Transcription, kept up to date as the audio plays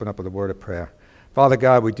Open up with a word of prayer. Father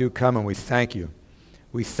God, we do come and we thank you.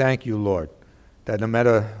 We thank you, Lord, that no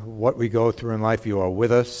matter what we go through in life, you are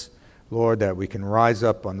with us. Lord, that we can rise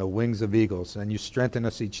up on the wings of eagles, and you strengthen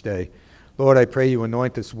us each day. Lord, I pray you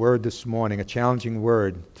anoint this word this morning, a challenging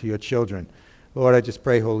word to your children. Lord, I just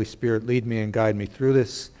pray, Holy Spirit, lead me and guide me through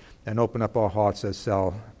this and open up our hearts as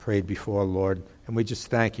Sal prayed before, Lord. And we just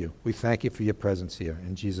thank you. We thank you for your presence here.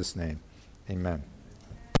 In Jesus' name, amen.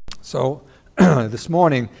 So, this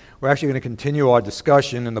morning, we're actually going to continue our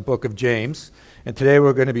discussion in the book of James. And today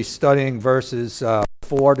we're going to be studying verses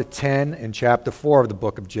 4 to 10 in chapter 4 of the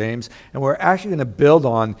book of James. And we're actually going to build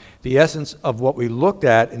on the essence of what we looked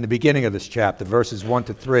at in the beginning of this chapter, verses 1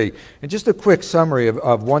 to 3. And just a quick summary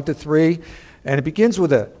of 1 to 3. And it begins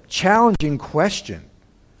with a challenging question.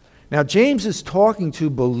 Now, James is talking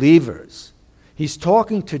to believers. He's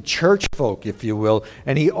talking to church folk, if you will,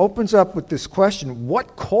 and he opens up with this question: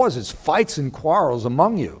 what causes fights and quarrels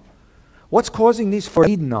among you? What's causing these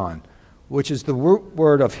hedonon, which is the root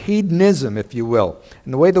word of hedonism, if you will.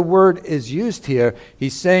 And the way the word is used here,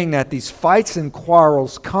 he's saying that these fights and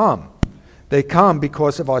quarrels come. They come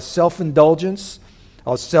because of our self-indulgence,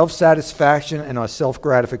 our self-satisfaction, and our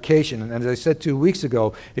self-gratification. And as I said 2 weeks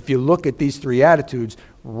ago, if you look at these three attitudes,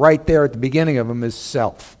 right there at the beginning of them is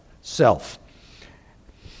self. Self.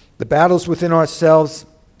 The battles within ourselves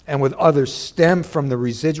and with others stem from the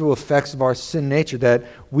residual effects of our sin nature, that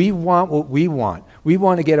we want what we want. We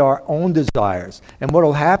want to get our own desires. And what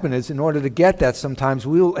will happen is, in order to get that, sometimes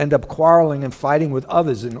we will end up quarreling and fighting with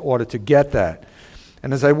others in order to get that.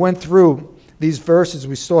 And as I went through these verses,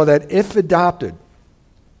 we saw that if adopted,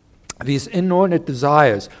 these inordinate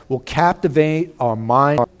desires will captivate our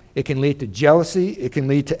mind. It can lead to jealousy. It can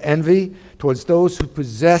lead to envy towards those who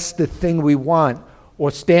possess the thing we want or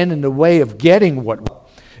stand in the way of getting what we want.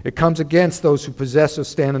 It comes against those who possess or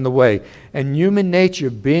stand in the way. And human nature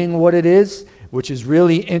being what it is, which is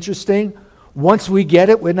really interesting, once we get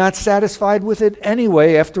it, we're not satisfied with it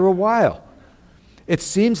anyway after a while. It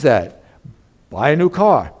seems that. Buy a new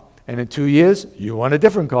car, and in 2 years, you want a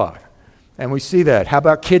different car. And we see that. How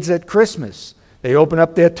about kids at Christmas? They open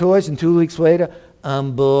up their toys, and 2 weeks later,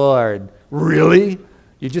 I'm bored. Really?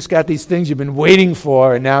 You just got these things you've been waiting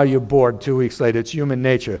for, and now you're bored 2 weeks later. It's human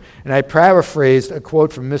nature. And I paraphrased a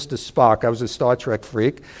quote from Mr. Spock. I was a Star Trek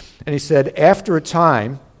freak. And he said, after a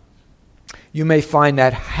time, you may find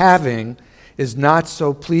that having is not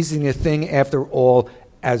so pleasing a thing after all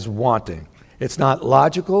as wanting. It's not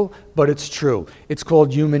logical, but it's true. It's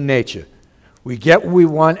called human nature. We get what we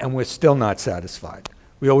want, and we're still not satisfied.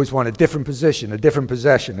 We always want a different position, a different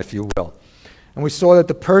possession, if you will. And we saw that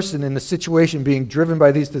the person in the situation being driven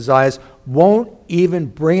by these desires won't even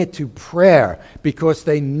bring it to prayer because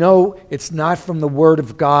they know it's not from the Word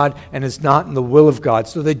of God and it's not in the will of God.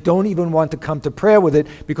 So they don't even want to come to prayer with it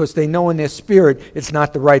because they know in their spirit it's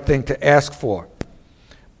not the right thing to ask for.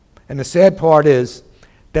 And the sad part is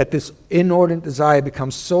that this inordinate desire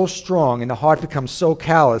becomes so strong and the heart becomes so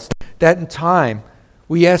callous that in time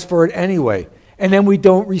we ask for it anyway. And then we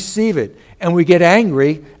don't receive it. And we get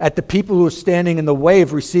angry at the people who are standing in the way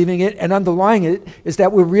of receiving it. And underlying it is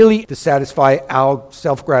that we're really to satisfy our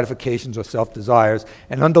self-gratifications or self-desires.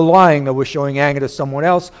 And underlying that we're showing anger to someone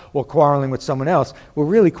else or quarreling with someone else, we're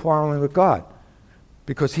really quarreling with God.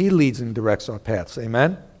 Because He leads and directs our paths.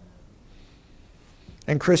 Amen?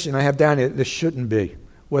 And Christian, I have down here, this shouldn't be.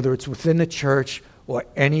 Whether it's within the church or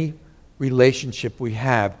any relationship we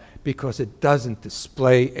have, because it doesn't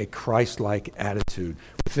display a Christ-like attitude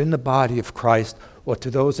within the body of Christ, or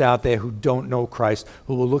to those out there who don't know Christ,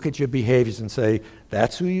 who will look at your behaviors and say,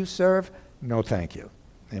 that's who you serve? No, thank you.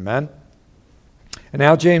 Amen? And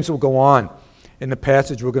now James will go on in the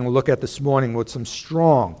passage we're going to look at this morning with some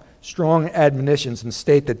strong admonitions and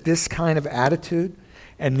state that this kind of attitude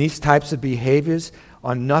and these types of behaviors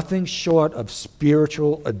are nothing short of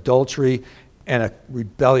spiritual adultery and a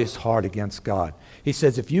rebellious heart against God. He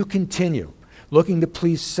says, if you continue looking to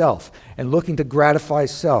please self and looking to gratify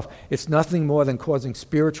self, it's nothing more than causing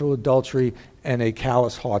spiritual adultery and a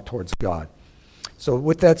callous heart towards God. So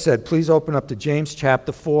with that said, please open up to James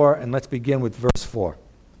chapter 4, and let's begin with verse 4.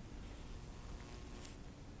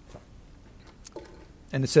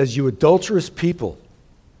 And it says, you adulterous people,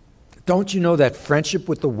 don't you know that friendship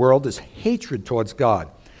with the world is hatred towards God?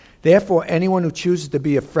 Therefore, anyone who chooses to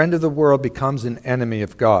be a friend of the world becomes an enemy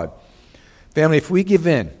of God. Family, if we give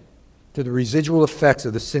in to the residual effects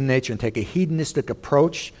of the sin nature and take a hedonistic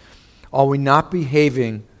approach, are we not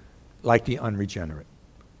behaving like the unregenerate?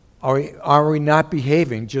 Are we not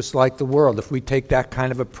behaving just like the world if we take that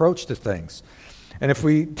kind of approach to things? And if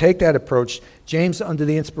we take that approach, James, under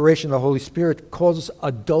the inspiration of the Holy Spirit, calls us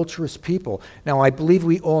adulterous people. Now, I believe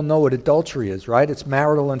we all know what adultery is, right? It's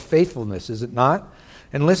marital unfaithfulness, is it not?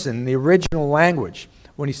 And listen, in the original language,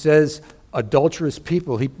 when he says adulterous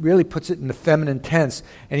people, he really puts it in the feminine tense,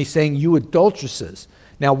 and he's saying, you adulteresses.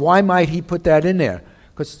 Now, why might he put that in there?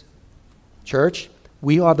 Because, church,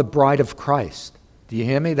 we are the bride of Christ. Do you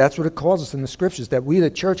hear me? That's what it calls us in the Scriptures, that we, the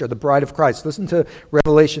church, are the bride of Christ. Listen to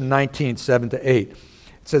Revelation 19, 7-8. It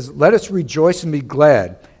says, let us rejoice and be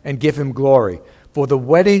glad and give him glory. For the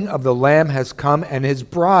wedding of the Lamb has come, and his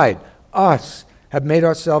bride, us, have made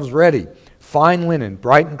ourselves ready. Fine linen,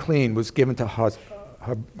 bright and clean, was given to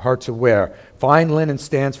her to wear. Fine linen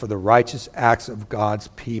stands for the righteous acts of God's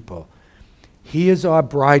people. He is our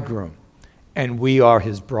bridegroom, and we are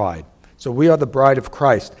his bride. So we are the bride of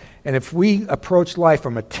Christ. And if we approach life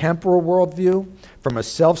from a temporal worldview, from a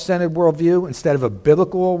self-centered worldview, instead of a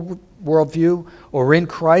biblical worldview, or in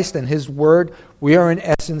Christ and his word, we are in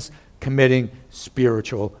essence committing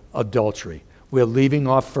spiritual adultery. We're leaving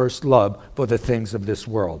our first love for the things of this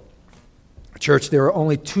world. Church, there are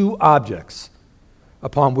only two objects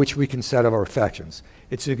upon which we can set our affections.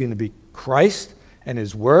 It's going to be Christ and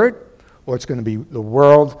his word, or it's going to be the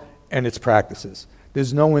world and its practices.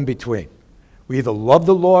 There's no in between. We either love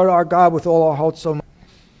the Lord our God with all our heart, soul, mind.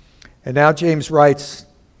 And now James writes,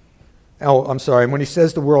 when he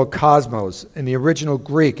says the word cosmos, in the original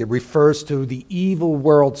Greek, it refers to the evil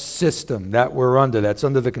world system that we're under, that's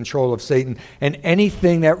under the control of Satan, and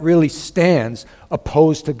anything that really stands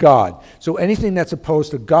opposed to God. So anything that's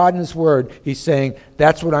opposed to God and his word, he's saying,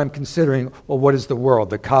 that's what I'm considering, or what is the world,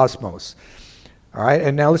 the cosmos. All right,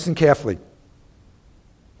 and now listen carefully.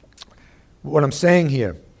 What I'm saying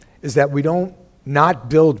here is that we don't not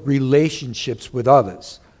build relationships with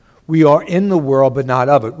others. We are in the world, but not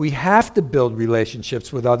of it. We have to build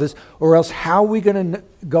relationships with others, or else how are we going to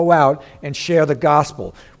go out and share the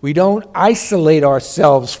gospel? We don't isolate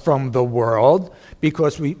ourselves from the world,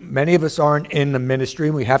 because many of us aren't in the ministry,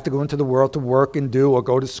 and we have to go into the world to work and do or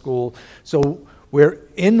go to school. So we're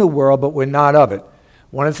in the world, but we're not of it.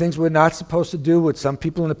 One of the things we're not supposed to do, what some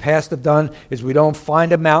people in the past have done, is we don't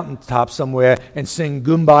find a mountaintop somewhere and sing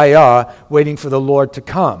Kumbaya waiting for the Lord to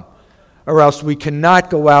come. Or else we cannot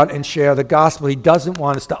go out and share the gospel. He doesn't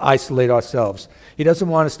want us to isolate ourselves. He doesn't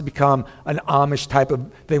want us to become an Amish type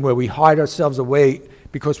of thing where we hide ourselves away,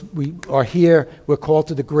 because we are here, we're called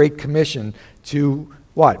to the Great Commission to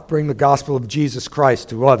what? Bring the gospel of Jesus Christ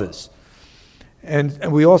to others.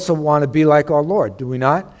 And we also want to be like our Lord, do we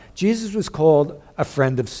not? Jesus was called a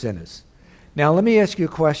friend of sinners. Now, let me ask you a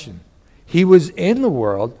question. He was in the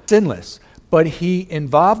world, sinless, but he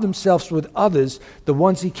involved himself with others, the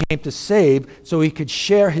ones he came to save, so he could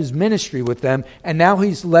share his ministry with them, and now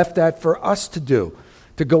he's left that for us to do,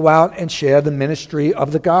 to go out and share the ministry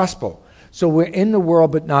of the gospel. So we're in the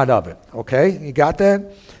world, but not of it, okay? You got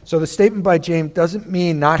that? So the statement by James doesn't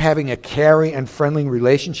mean not having a caring and friendly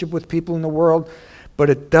relationship with people in the world, but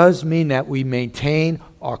it does mean that we maintain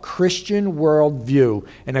our Christian worldview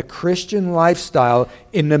and a Christian lifestyle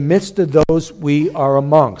in the midst of those we are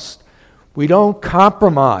amongst. We don't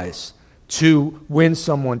compromise to win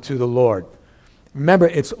someone to the Lord. Remember,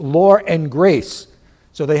 it's law and grace.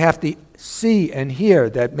 So they have to see and hear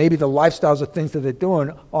that maybe the lifestyles of things that they're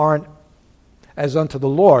doing aren't as unto the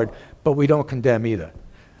Lord, but we don't condemn either.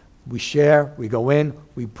 We share, we go in,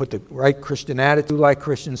 we put the right Christian attitude like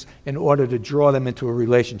Christians in order to draw them into a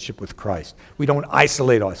relationship with Christ. We don't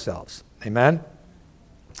isolate ourselves. Amen?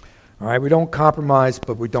 All right, we don't compromise,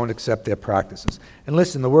 but we don't accept their practices. And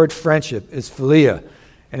listen, the word friendship is philia,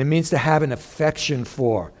 and it means to have an affection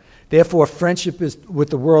for. Therefore, friendship with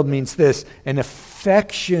the world means this: an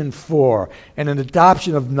affection for and an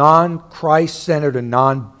adoption of non-Christ-centered and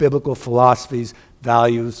non-biblical philosophies,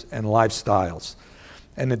 values, and lifestyles.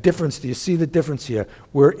 And the difference, do you see the difference here?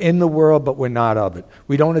 We're in the world, but we're not of it.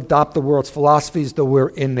 We don't adopt the world's philosophies, though we're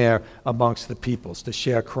in there amongst the peoples to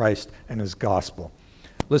share Christ and his gospel.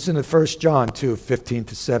 Listen to 1 John 2,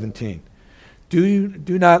 15-17.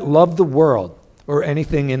 Do not love the world or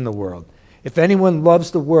anything in the world. If anyone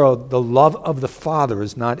loves the world, the love of the Father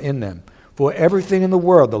is not in them. For everything in the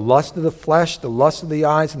world, the lust of the flesh, the lust of the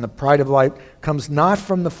eyes, and the pride of life, comes not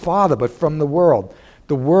from the Father, but from the world.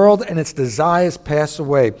 The world and its desires pass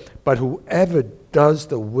away, but whoever does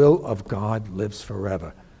the will of God lives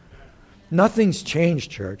forever. Nothing's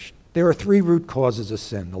changed, church. There are three root causes of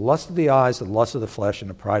sin: the lust of the eyes, the lust of the flesh, and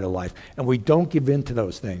the pride of life. And we don't give in to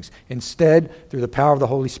those things. Instead, through the power of the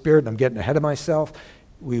Holy Spirit, and I'm getting ahead of myself,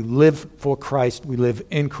 we live for Christ, we live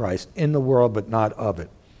in Christ, in the world, but not of it.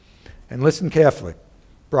 And listen carefully,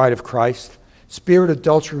 bride of Christ. Spirit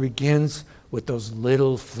adultery begins with those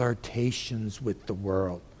little flirtations with the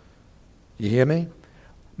world. You hear me?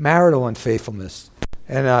 Marital unfaithfulness.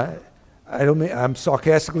 And I'm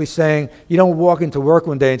sarcastically saying, you don't walk into work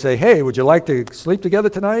one day and say, hey, would you like to sleep together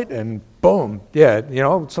tonight? And boom, yeah,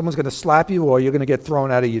 someone's going to slap you or you're going to get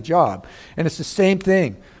thrown out of your job. And it's the same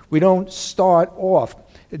thing. We don't start off.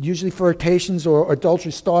 Usually flirtations or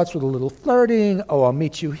adultery starts with a little flirting. Oh, I'll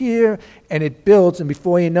meet you here. And it builds, and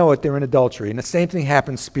before you know it, they're in adultery. And the same thing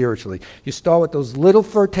happens spiritually. You start with those little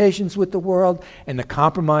flirtations with the world, and the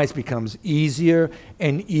compromise becomes easier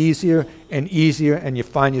and easier and easier, and you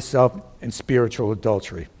find yourself in spiritual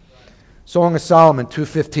adultery. Song of Solomon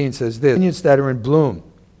 2:15 says this, vineyards that are in bloom.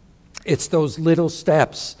 It's those little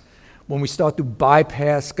steps when we start to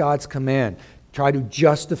bypass God's command, try to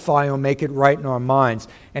justify or make it right in our minds.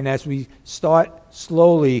 And as we start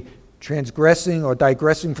slowly transgressing or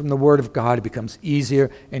digressing from the Word of God, it becomes easier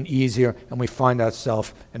and easier, and we find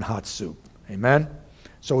ourselves in hot soup. Amen?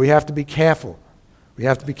 So we have to be careful. We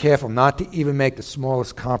have to be careful not to even make the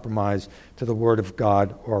smallest compromise to the Word of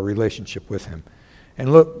God or our relationship with Him.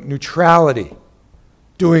 And look, neutrality,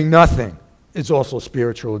 doing nothing, is also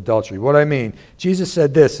spiritual adultery. What I mean, Jesus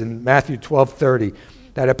said this in Matthew 12:30,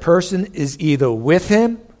 that a person is either with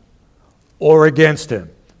him or against him.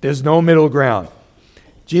 There's no middle ground.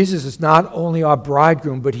 Jesus is not only our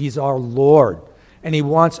bridegroom, but he's our Lord. And he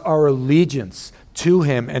wants our allegiance to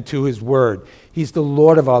him and to his word. He's the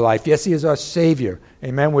Lord of our life. Yes, he is our Savior.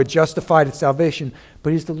 Amen. We're justified in salvation,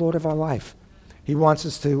 but he's the Lord of our life. He wants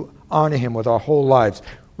us to honor him with our whole lives.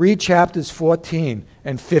 Read chapters 14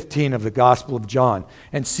 and 15 of the Gospel of John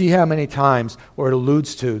and see how many times, or it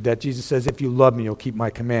alludes to, that Jesus says, if you love me, you'll keep my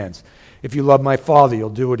commands. If you love my Father, you'll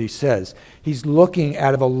do what he says. He's looking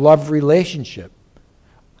out of a love relationship,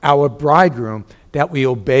 our bridegroom, that we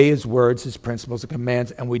obey his words, his principles, and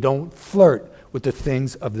commands, and we don't flirt with the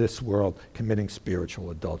things of this world, committing spiritual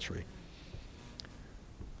adultery.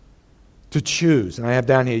 To choose, and I have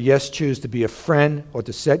down here, yes, choose to be a friend or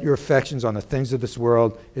to set your affections on the things of this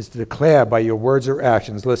world is to declare by your words or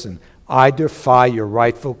actions, listen, I defy your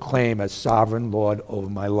rightful claim as sovereign Lord over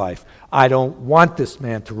my life. I don't want this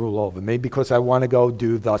man to rule over me because I want to go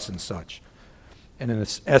do thus and such. And in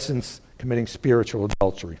essence, committing spiritual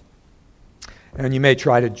adultery. And you may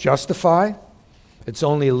try to justify. It's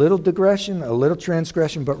only a little digression, a little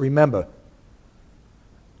transgression, but remember,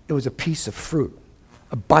 it was a piece of fruit.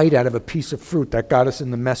 A bite out of a piece of fruit that got us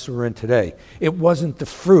in the mess we're in today. It wasn't the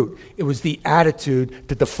fruit. It was the attitude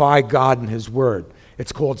to defy God and his word.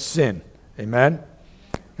 It's called sin. Amen?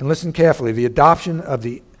 And listen carefully. The adoption of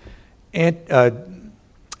the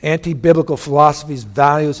anti-biblical philosophies,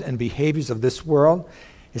 values, and behaviors of this world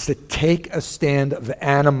is to take a stand of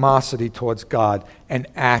animosity towards God and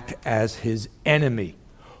act as his enemy.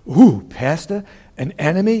 Ooh, Pastor, an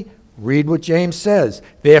enemy? Read what James says.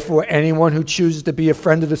 Therefore, anyone who chooses to be a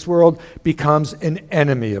friend of this world becomes an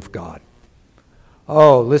enemy of God.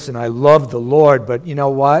 Oh, listen, I love the Lord, but you know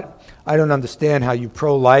what? I don't understand how you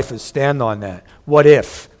pro-lifers stand on that. What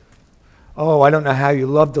if? Oh, I don't know how you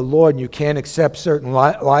love the Lord and you can't accept certain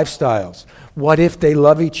lifestyles. What if they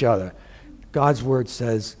love each other? God's word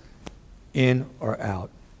says in or out.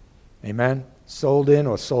 Amen? Sold in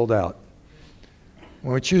or sold out.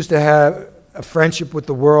 When we choose to have a friendship with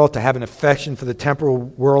the world, to have an affection for the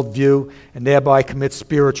temporal worldview, and thereby commit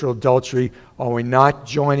spiritual adultery, are we not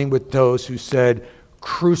joining with those who said,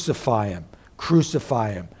 crucify him,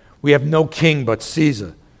 crucify him. We have no king but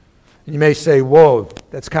Caesar. And you may say, whoa,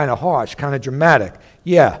 that's kind of harsh, kind of dramatic.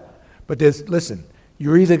 Yeah, but listen,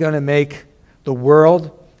 you're either going to make the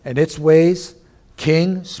world and its ways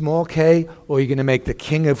king, small k, or you're going to make the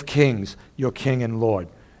King of Kings your King and Lord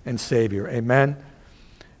and Savior. Amen?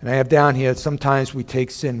 And I have down here, sometimes we take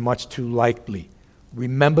sin much too lightly.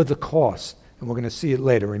 Remember the cost, and we're going to see it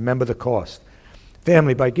later. Remember the cost.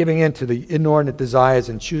 Family, by giving in to the inordinate desires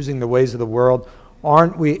and choosing the ways of the world,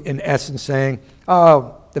 aren't we in essence saying,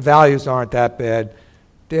 oh, the values aren't that bad.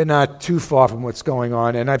 They're not too far from what's going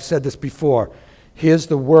on. And I've said this before. Here's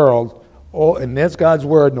the world, and there's God's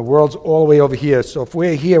word, and the world's all the way over here. So if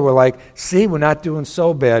we're here, we're like, see, we're not doing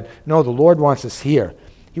so bad. No, the Lord wants us here.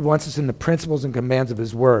 He wants us in the principles and commands of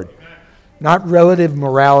his word. Not relative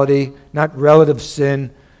morality, not relative sin.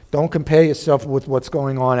 Don't compare yourself with what's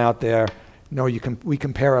going on out there. No, we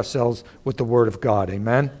compare ourselves with the word of God.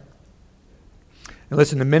 Amen? And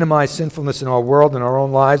listen, to minimize sinfulness in our world and our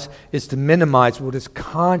own lives is to minimize what is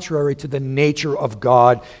contrary to the nature of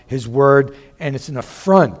God, his word, and it's an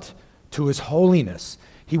affront to his holiness.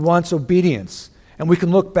 He wants obedience. And we can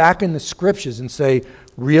look back in the scriptures and say,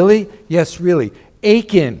 really? Yes, really.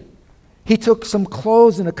 Achan, he took some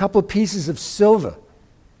clothes and a couple of pieces of silver,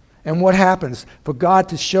 And what happens? For God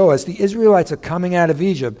to show us, the Israelites are coming out of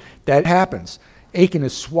Egypt, that happens. Achan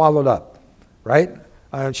is swallowed up, right?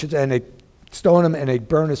 And they stone him and they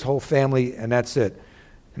burn his whole family, and that's it.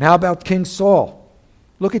 And how about King Saul?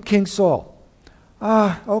 Look at King Saul.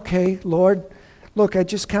 Okay, Lord. Look, I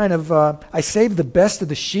just I saved the best of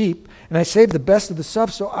the sheep, and I saved the best of the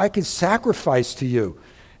stuff so I could sacrifice to you.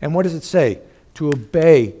 And what does it say? To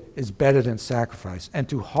obey is better than sacrifice, and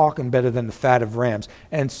to hearken better than the fat of rams.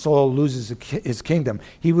 And Saul loses his kingdom.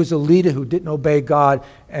 He was a leader who didn't obey God,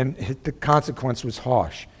 and the consequence was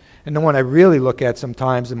harsh. And the one I really look at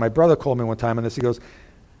sometimes, and my brother called me one time on this, he goes,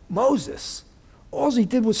 Moses, all he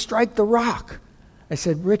did was strike the rock. I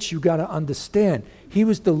said, Rich, you got to understand, he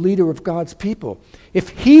was the leader of God's people. If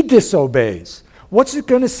he disobeys, what's it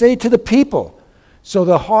going to say to the people? So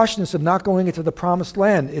the harshness of not going into the promised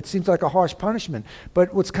land, it seems like a harsh punishment.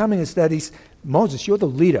 But what's coming is that Moses, you're the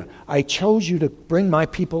leader. I chose you to bring my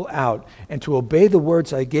people out and to obey the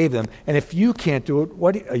words I gave them. And if you can't do it,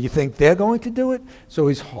 what you think they're going to do it? So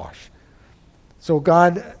he's harsh. So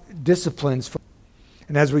God disciplines.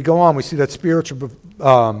 And as we go on, we see that spiritual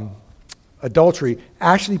adultery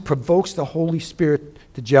actually provokes the Holy Spirit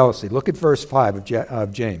to jealousy. Look at verse 5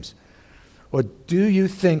 of James. Or do you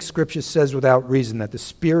think Scripture says without reason that the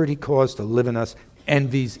Spirit he caused to live in us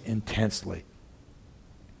envies intensely?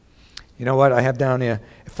 You know what I have down here?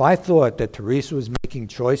 If I thought that Teresa was making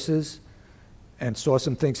choices and saw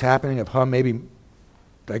some things happening of her maybe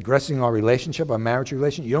digressing our relationship, our marriage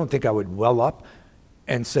relationship, you don't think I would well up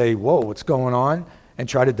and say, whoa, what's going on? And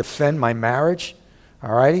try to defend my marriage?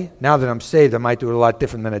 All righty? Now that I'm saved, I might do it a lot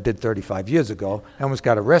different than I did 35 years ago. I almost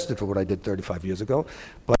got arrested for what I did 35 years ago,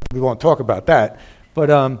 but we won't talk about that. But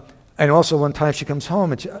and also one time she comes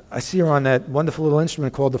home, and I see her on that wonderful little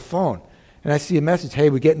instrument called the phone. And I see a message, hey,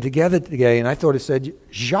 we're getting together today, and I thought it said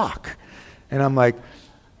Jacques. And I'm like,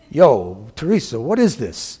 yo, Teresa, what is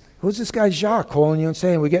this? Who's this guy Jacques calling you and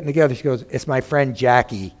saying we're getting together? She goes, it's my friend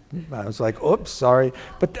Jackie. I was like, oops, sorry.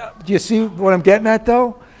 But do you see what I'm getting at,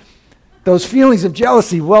 though? Those feelings of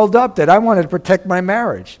jealousy welled up that I wanted to protect my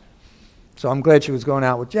marriage. So I'm glad she was going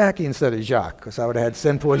out with Jackie instead of Jacques, because I would have had to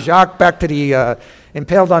send poor Jacques back to the,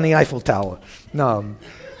 impaled on the Eiffel Tower. No.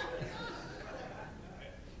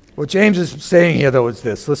 What James is saying here, though, is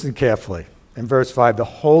this. Listen carefully. In verse 5, the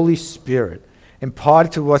Holy Spirit,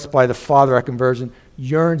 imparted to us by the Father at conversion,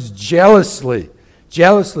 yearns jealously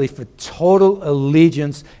for total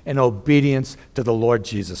allegiance and obedience to the Lord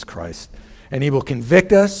Jesus Christ. And he will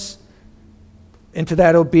convict us into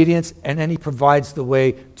that obedience, and then he provides the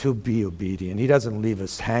way to be obedient. He doesn't leave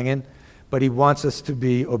us hanging, but he wants us to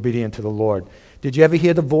be obedient to the Lord. Did you ever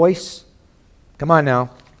hear the voice? Come on now,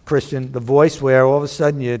 Christian. The voice where all of a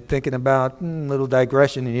sudden you're thinking about little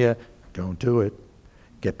digression, and you don't do it.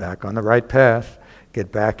 Get back on the right path.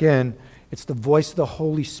 Get back in. It's the voice of the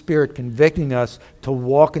Holy Spirit convicting us to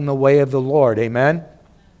walk in the way of the Lord. Amen?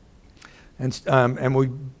 And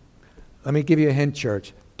let me give you a hint,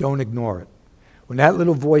 church. Don't ignore it. When that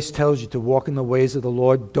little voice tells you to walk in the ways of the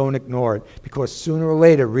Lord, don't ignore it. Because sooner or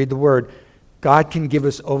later, read the Word, God can give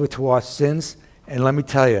us over to our sins. And let me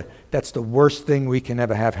tell you, that's the worst thing we can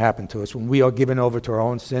ever have happen to us, when we are given over to our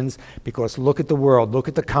own sins. Because look at the world, look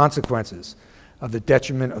at the consequences of the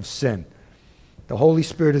detriment of sin. The Holy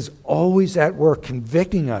Spirit is always at work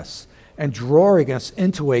convicting us and drawing us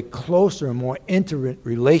into a closer and more intimate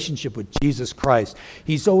relationship with Jesus Christ.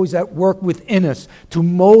 He's always at work within us to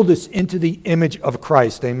mold us into the image of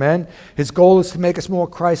Christ. Amen? His goal is to make us more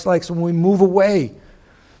Christ-like, so when we move away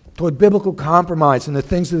toward biblical compromise and the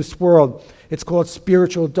things of this world, it's called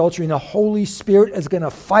spiritual adultery. And the Holy Spirit is going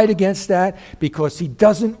to fight against that, because he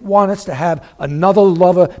doesn't want us to have another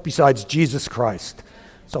lover besides Jesus Christ.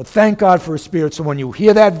 So thank God for his Spirit. So when you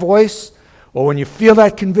hear that voice, or when you feel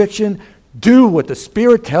that conviction, do what the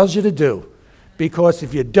Spirit tells you to do. Because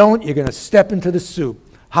if you don't, you're going to step into the soup,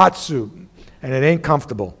 hot soup, and it ain't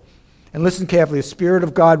comfortable. And listen carefully, the Spirit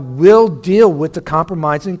of God will deal with the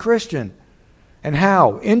compromising Christian. And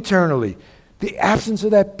how? Internally. The absence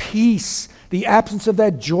of that peace, the absence of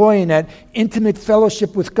that joy and that intimate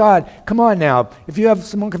fellowship with God. Come on now. If you have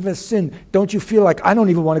someone confess sin, don't you feel like, I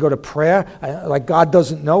don't even want to go to prayer, like God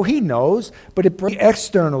doesn't know? He knows. But it brings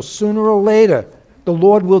external. Sooner or later, the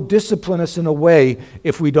Lord will discipline us in a way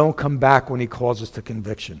if we don't come back when he calls us to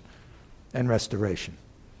conviction and restoration.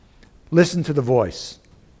 Listen to the voice.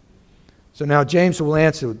 So now James will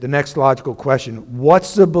answer the next logical question.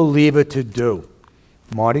 What's the believer to do?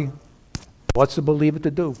 Marty, what's the believer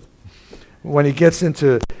to do when he gets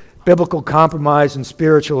into biblical compromise and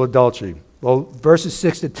spiritual adultery? Well, verses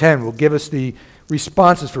 6 to 10 will give us the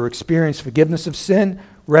responses for experience forgiveness of sin,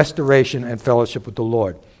 restoration, and fellowship with the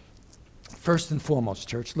Lord. First and foremost,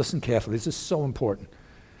 church, listen carefully. This is so important.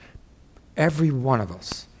 Every one of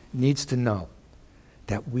us needs to know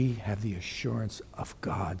that we have the assurance of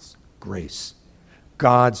God's grace.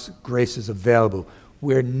 God's grace is available.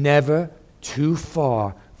 We're never too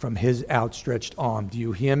far from his outstretched arm. Do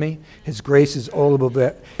you hear me? His grace is all over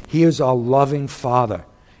there. He is our loving Father,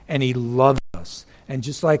 and he loves us. And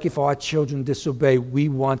just like if our children disobey, we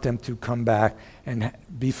want them to come back and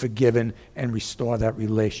be forgiven and restore that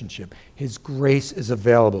relationship. His grace is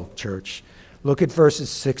available, church. Look at verses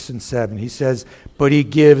 6 and 7. He says, but he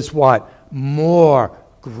gives what? More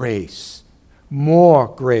grace. More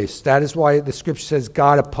grace. That is why the scripture says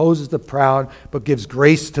God opposes the proud but gives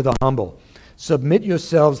grace to the humble. Submit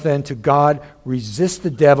yourselves then to God, resist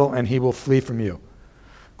the devil, and he will flee from you.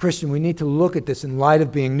 Christian, we need to look at this in light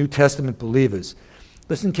of being New Testament believers.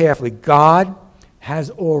 Listen carefully. God has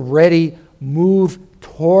already moved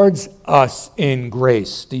towards us in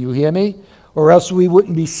grace. Do you hear me? Or else we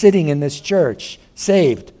wouldn't be sitting in this church,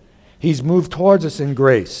 saved. He's moved towards us in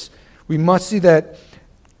grace. We must see that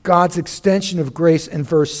God's extension of grace in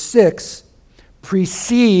verse 6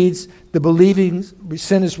 precedes the believing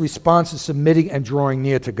sinner's response to submitting and drawing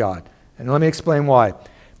near to God. And let me explain why.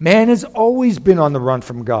 Man has always been on the run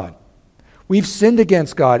from God. We've sinned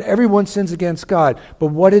against God. Everyone sins against God. But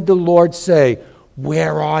what did the Lord say?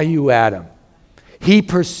 Where are you, Adam? He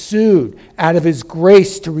pursued out of his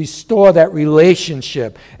grace to restore that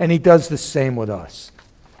relationship. And he does the same with us.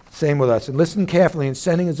 Same with us. And listen carefully. In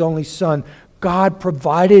sending his only Son, God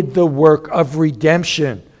provided the work of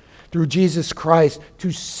redemption through Jesus Christ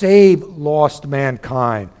to save lost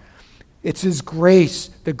mankind. It's his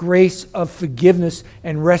grace, the grace of forgiveness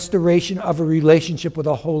and restoration of a relationship with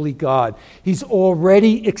a holy God. He's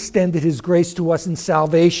already extended his grace to us in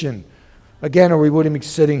salvation. Again, or we wouldn't be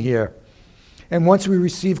sitting here. And once we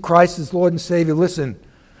receive Christ as Lord and Savior, listen,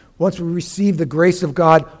 once we receive the grace of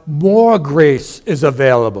God, more grace is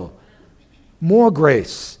available. More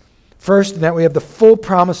grace. First, in that we have the full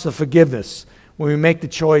promise of forgiveness when we make the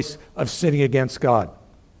choice of sinning against God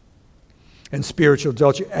and spiritual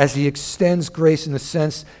adultery, as he extends grace in the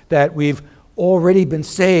sense that we've already been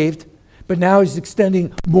saved, but now he's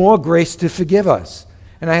extending more grace to forgive us.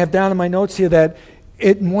 And I have down in my notes here that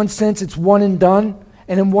in one sense it's one and done,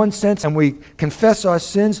 and in one sense, and we confess our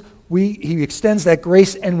sins, he extends that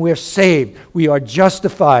grace and we're saved. We are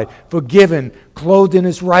justified, forgiven, clothed in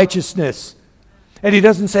his righteousness. And he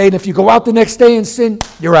doesn't say, and if you go out the next day and sin,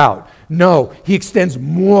 you're out. No, he extends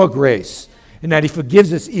more grace in that he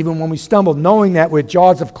forgives us even when we stumble, knowing that we're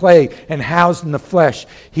jars of clay and housed in the flesh.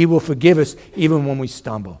 He will forgive us even when we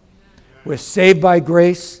stumble. We're saved by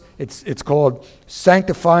grace. It's called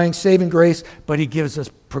sanctifying, saving grace, but he gives us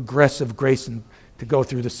progressive grace to go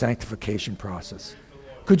through the sanctification process.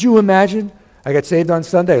 Could you imagine? I got saved on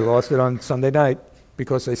Sunday, lost it on Sunday night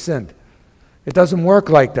because I sinned. It doesn't work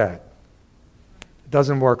like that. It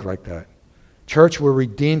doesn't work like that. Church, we're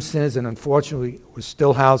redeemed sinners, and unfortunately, we're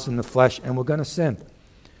still housed in the flesh, and we're going to sin.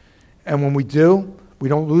 And when we do, we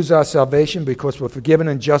don't lose our salvation because we're forgiven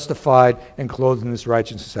and justified and clothed in this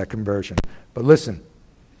righteousness at conversion. But listen,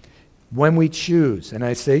 when we choose, and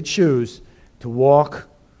I say choose, to walk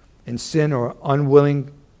in sin or unwilling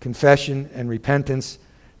confession and repentance,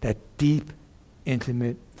 that deep,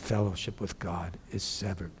 intimate fellowship with God is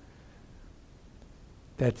severed.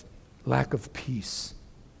 That lack of peace,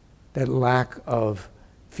 that lack of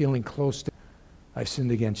feeling close to, I've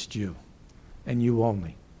sinned against you and you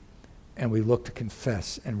only. And we look to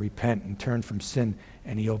confess and repent and turn from sin,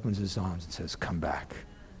 and he opens his arms and says, come back.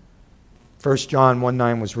 1 John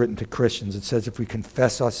 1:9 was written to Christians. It says, if we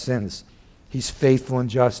confess our sins, he's faithful and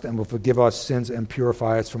just and will forgive our sins and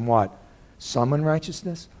purify us from what? Some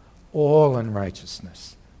unrighteousness? All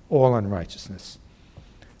unrighteousness. All unrighteousness.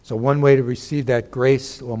 So one way to receive that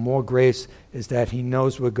grace or more grace is that he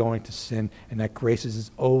knows we're going to sin, and that grace is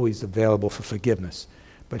always available for forgiveness.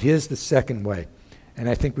 But here's the second way, and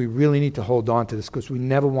I think we really need to hold on to this because we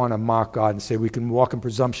never want to mock God and say we can walk in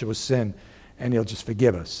presumptuous sin and he'll just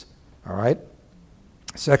forgive us. All right?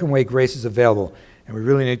 Second way grace is available, and we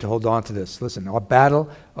really need to hold on to this. Listen, our battle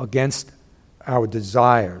against our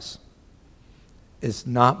desires is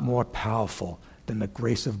not more powerful than the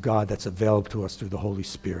grace of God that's available to us through the Holy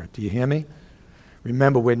Spirit. Do you hear me?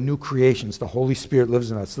 Remember, we're new creations. The Holy Spirit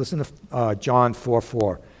lives in us. Listen to John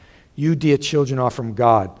 4:4. You, dear children, are from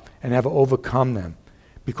God and have overcome them,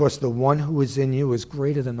 because the one who is in you is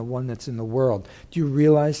greater than the one that's in the world. Do you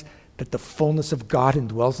realize that the fullness of God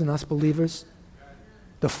indwells in us, believers?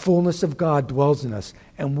 The fullness of God dwells in us,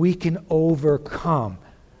 and we can overcome.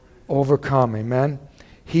 Overcome, amen?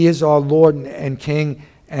 He is our Lord and King,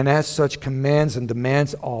 and as such commands and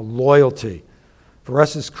demands our loyalty. For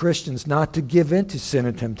us as Christians not to give in to sin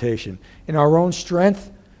and temptation. In our own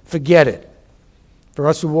strength, forget it. For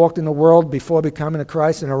us who walked in the world before becoming a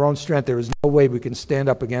Christ in our own strength, there is no way we can stand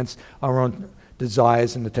up against our own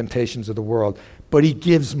desires and the temptations of the world. But he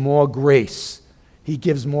gives more grace. He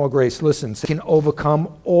gives more grace. Listen, he can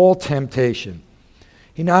overcome all temptation.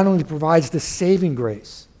 He not only provides the saving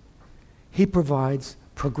grace, he provides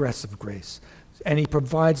progressive grace. And he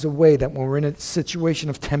provides a way that when we're in a situation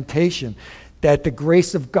of temptation, that the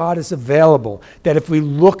grace of God is available. That if we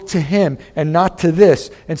look to him and not to this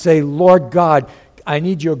and say, Lord God, I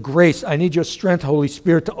need your grace, I need your strength, Holy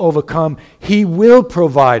Spirit, to overcome, he will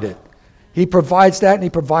provide it. He provides that, and he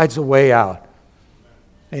provides a way out.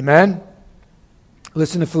 Amen?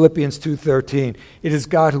 Listen to Philippians 2:13. It is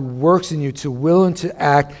God who works in you to will and to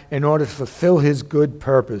act in order to fulfill his good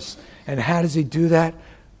purpose. And how does he do that?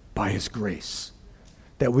 By his grace.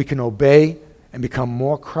 That we can obey and become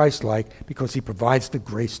more Christ-like because he provides the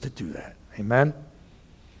grace to do that. Amen?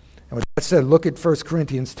 And with that said, look at 1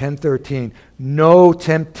 Corinthians 10:13. No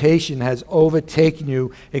temptation has overtaken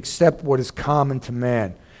you except what is common to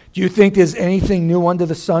man. Do you think there's anything new under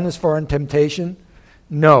the sun as far as temptation?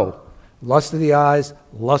 No. Lust of the eyes,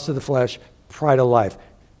 lust of the flesh, pride of life.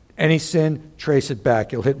 Any sin, trace it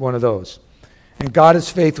back. You'll hit one of those. And God is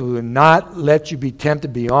faithful. He will not let you be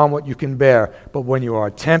tempted beyond what you can bear. But when you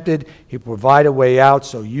are tempted, he will provide a way out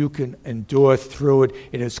so you can endure through it.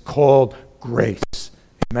 It is called grace.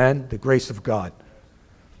 Amen? The grace of God.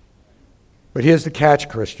 But here's the catch,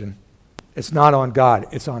 Christian. It's not on God.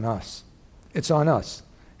 It's on us. It's on us.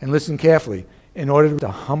 And listen carefully. In order to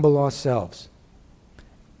humble ourselves,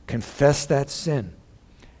 confess that sin,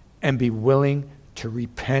 and be willing to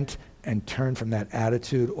repent and turn from that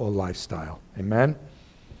attitude or lifestyle. Amen?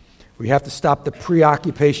 We have to stop the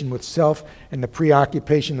preoccupation with self and the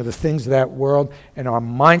preoccupation of the things of that world. And our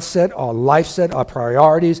mindset, our life set, our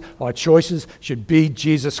priorities, our choices should be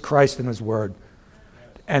Jesus Christ and his word.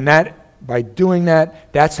 And that, by doing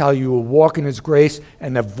that, that's how you will walk in his grace,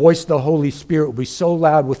 and the voice of the Holy Spirit will be so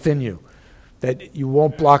loud within you that you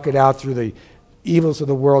won't block it out through the evils of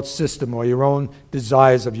the world system or your own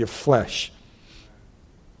desires of your flesh.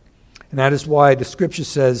 And that is why the scripture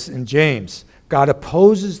says in James, God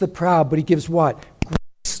opposes the proud, but he gives what?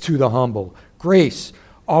 Grace to the humble. Grace.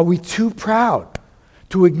 Are we too proud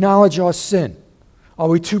to acknowledge our sin? Are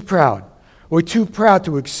we too proud? Are we too proud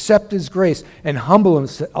to accept his grace and humble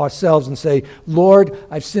ourselves and say, Lord,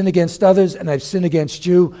 I've sinned against others and I've sinned against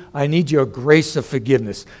you. I need your grace of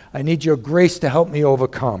forgiveness. I need your grace to help me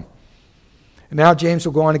overcome. And now James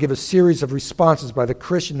will go on to give a series of responses by the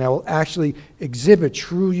Christian that will actually exhibit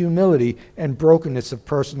true humility and brokenness of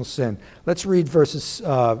personal sin. Let's read verses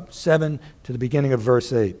 7 to the beginning of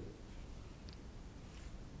verse 8.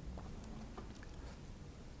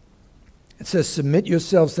 It says, submit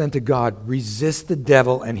yourselves then to God, resist the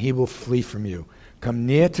devil, and he will flee from you. Come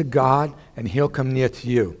near to God, and he'll come near to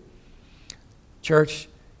you. Church,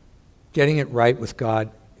 getting it right with God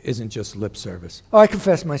isn't just lip service. Oh, I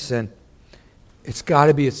confess my sin. It's got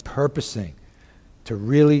to be its purposing to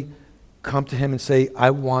really come to him and say, I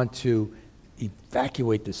want to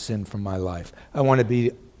evacuate the sin from my life. I want to be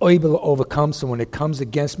able to overcome. So when it comes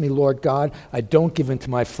against me, Lord God, I don't give in to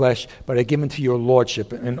my flesh, but I give in to your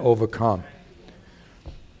lordship and overcome.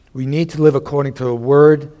 We need to live according to the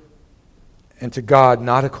word and to God,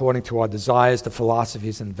 not according to our desires, the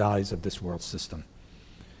philosophies and values of this world system.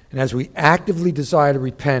 And as we actively desire to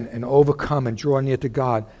repent and overcome and draw near to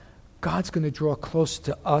God, God's going to draw close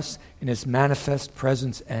to us in his manifest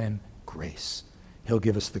presence and grace. He'll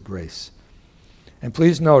give us the grace. And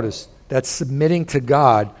please notice that submitting to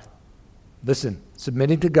God, listen,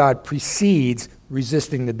 submitting to God precedes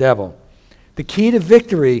resisting the devil. The key to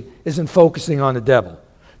victory isn't focusing on the devil.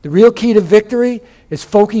 The real key to victory is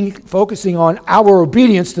focusing on our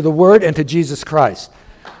obedience to the word and to Jesus Christ.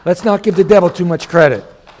 Let's not give the devil too much credit.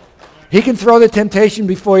 He can throw the temptation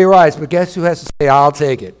before your eyes, but guess who has to say, I'll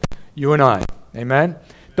take it? You and I. Amen?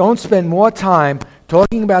 Don't spend more time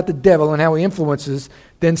talking about the devil and how he influences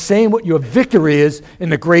than saying what your victory is in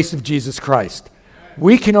the grace of Jesus Christ.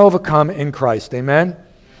 We can overcome in Christ. Amen?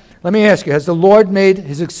 Let me ask you, has the Lord made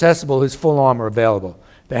his accessible, his full armor available?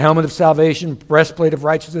 The helmet of salvation, breastplate of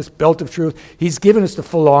righteousness, belt of truth. He's given us the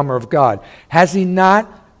full armor of God. Has he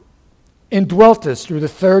not indwelt us through the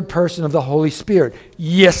third person of the Holy Spirit?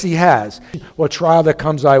 Yes, he has. Or trial that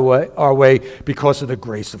comes our way because of the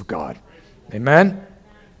grace of God. Amen?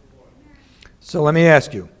 So let me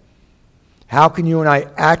ask you, how can you and I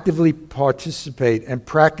actively participate and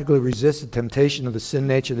practically resist the temptation of the sin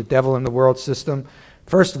nature, the devil, and the world system?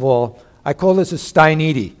 First of all, I call this a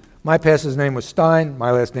Steinidi. My pastor's name was Stein.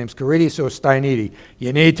 My last name's Caridi, so Steinidi.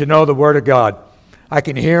 You need to know the Word of God. I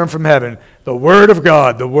can hear him from heaven. The Word of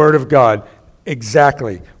God, the Word of God.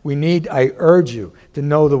 Exactly. I urge you to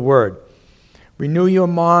know the Word. Renew your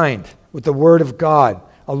mind with the Word of God.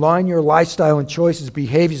 Align your lifestyle and choices,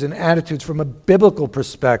 behaviors, and attitudes from a biblical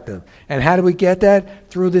perspective. And how do we get that?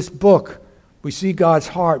 Through this book. We see God's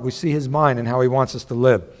heart. We see his mind and how he wants us to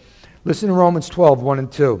live. Listen to Romans 12, 1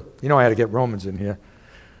 and 2. You know I had to get Romans in here.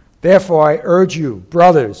 Therefore, I urge you,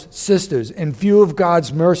 brothers, sisters, in view of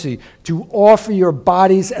God's mercy, to offer your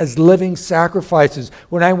bodies as living sacrifices.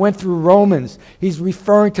 When I went through Romans, he's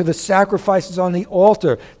referring to the sacrifices on the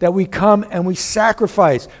altar, that we come and we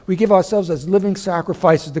sacrifice. We give ourselves as living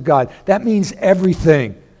sacrifices to God. That means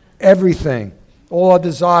everything, everything, all our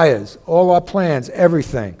desires, all our plans,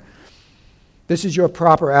 everything. This is your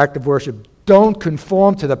proper act of worship. Don't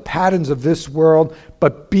conform to the patterns of this world,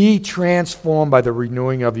 but be transformed by the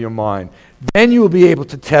renewing of your mind. Then you will be able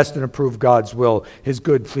to test and approve God's will, his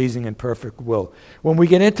good, pleasing, and perfect will. When we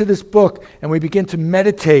get into this book and we begin to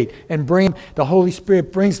meditate and the Holy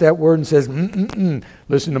Spirit brings that word and says,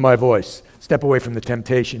 listen to my voice. Step away from the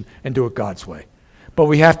temptation and do it God's way. But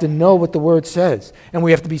we have to know what the word says, and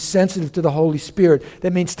we have to be sensitive to the Holy Spirit.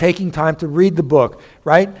 That means taking time to read the book,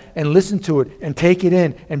 right? And listen to it and take it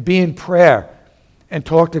in and be in prayer and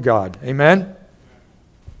talk to God. Amen?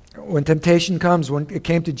 When temptation comes, when it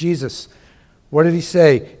came to Jesus, what did he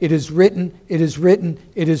say? It is written, it is written,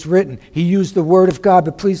 it is written. He used the word of God,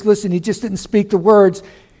 but please listen, he just didn't speak the words.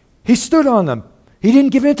 He stood on them. He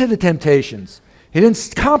didn't give in to the temptations. He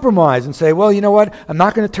didn't compromise and say, well, you know what? I'm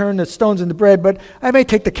not going to turn the stones into bread, but I may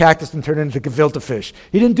take the cactus and turn it into gefilte fish.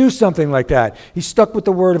 He didn't do something like that. He stuck with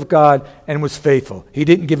the word of God and was faithful. He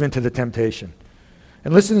didn't give in to the temptation.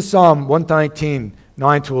 And listen to Psalm 119,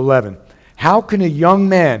 9 to 11. How can a young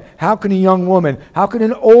man, how can a young woman, how can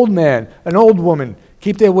an old man, an old woman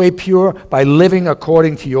keep their way pure? By living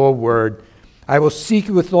according to your word. I will seek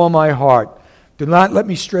you with all my heart. Do not let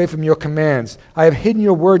me stray from your commands. I have hidden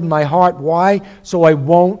your word in my heart. Why? So I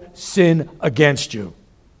won't sin against you.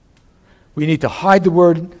 We need to hide the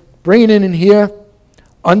word, bring it in here,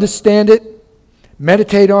 understand it,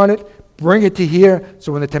 meditate on it, bring it to here,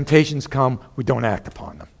 so when the temptations come, we don't act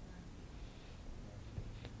upon them.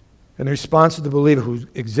 And the response of the believer who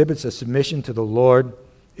exhibits a submission to the Lord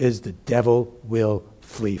is the devil will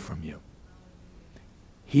flee from you.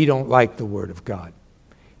 He don't like the word of God.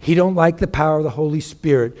 He don't like the power of the Holy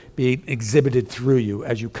Spirit being exhibited through you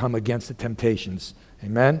as you come against the temptations.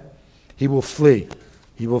 Amen? He will flee.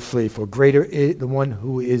 He will flee. For greater is the one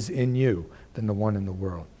who is in you than the one in the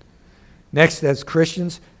world. Next, as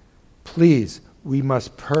Christians, please, we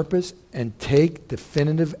must purpose and take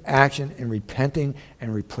definitive action in repenting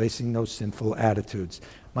and replacing those sinful attitudes.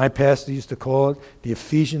 My pastor used to call it the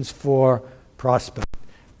Ephesians 4 prospect.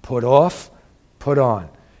 Put off, put on.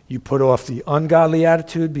 You put off the ungodly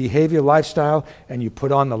attitude, behavior, lifestyle, and you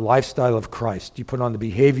put on the lifestyle of Christ. You put on the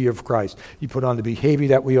behavior of Christ. You put on the behavior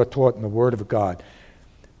that we are taught in the Word of God.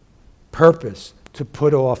 Purpose to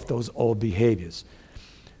put off those old behaviors.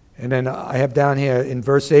 And then I have down here in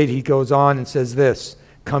verse 8, he goes on and says this,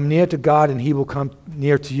 come near to God and he will come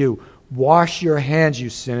near to you. Wash your hands, you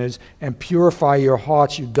sinners, and purify your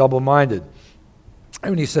hearts, you double-minded.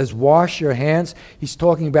 And when he says wash your hands, he's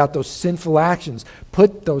talking about those sinful actions.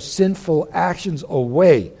 Put those sinful actions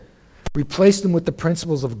away. Replace them with the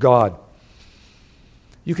principles of God.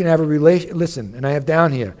 You can have a relation, listen, and I have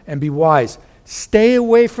down here, and be wise. Stay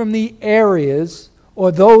away from the areas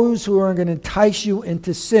or those who are going to entice you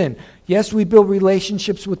into sin. Yes, we build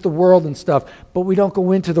relationships with the world and stuff, but we don't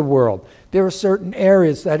go into the world. There are certain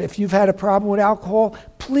areas that if you've had a problem with alcohol,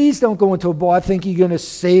 please don't go into a bar thinking you're going to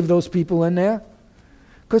save those people in there.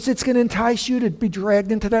 Because it's going to entice you to be dragged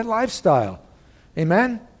into that lifestyle.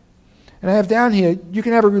 Amen? And I have down here, you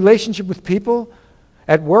can have a relationship with people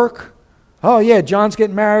at work. Oh, yeah, John's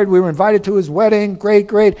getting married. We were invited to his wedding. Great,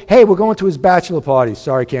 great. Hey, we're going to his bachelor party.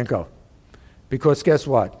 Sorry, can't go. Because guess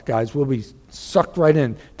what, guys? We'll be sucked right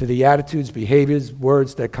in to the attitudes, behaviors,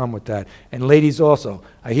 words that come with that. And ladies also.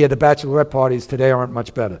 I hear the bachelorette parties today aren't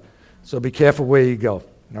much better. So be careful where you go,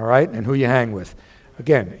 all right, and who you hang with.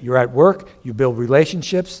 Again, you're at work, you build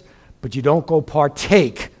relationships, but you don't go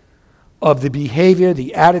partake of the behavior,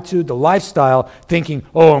 the attitude, the lifestyle, thinking,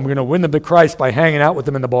 oh, I'm going to win them to Christ by hanging out with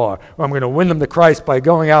them in the bar, or I'm going to win them to Christ by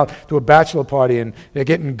going out to a bachelor party and they're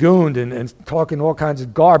getting gooned and talking all kinds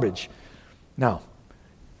of garbage. No.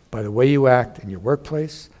 By the way you act in your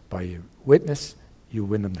workplace, by your witness, you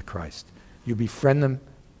win them to Christ. You befriend them,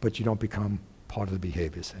 but you don't become part of the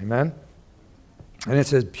behaviors. Amen? And it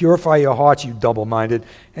says, purify your hearts, you double-minded.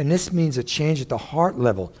 And this means a change at the heart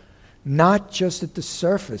level, not just at the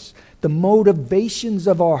surface. The motivations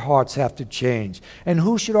of our hearts have to change. And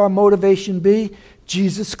who should our motivation be?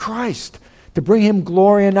 Jesus Christ. To bring him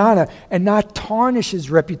glory and honor and not tarnish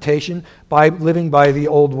his reputation by living by the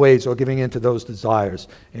old ways or giving in to those desires.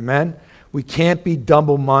 Amen? We can't be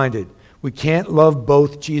double-minded. We can't love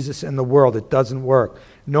both Jesus and the world. It doesn't work.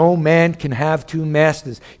 No man can have two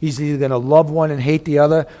masters. He's either going to love one and hate the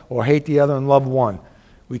other, or hate the other and love one.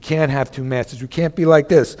 We can't have two masters. We can't be like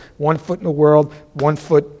this. 1 foot in the world, 1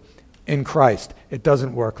 foot in Christ. It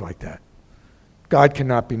doesn't work like that. God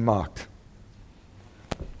cannot be mocked.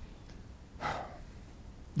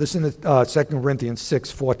 Listen to 2 Corinthians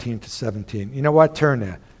 6, 14 to 17. You know what? Turn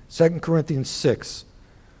there. 2 Corinthians 6,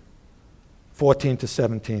 14 to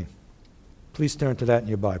 17. Please turn to that in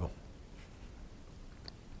your Bible.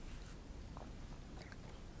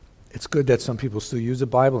 It's good that some people still use a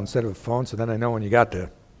Bible instead of a phone, so then I know when you got there.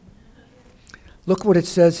 Look what it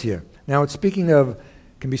says here. Now it's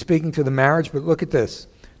can be speaking to the marriage, but look at this.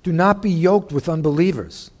 Do not be yoked with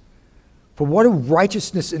unbelievers. For what do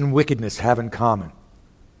righteousness and wickedness have in common?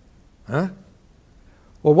 Huh?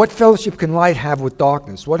 Well, what fellowship can light have with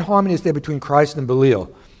darkness? What harmony is there between Christ and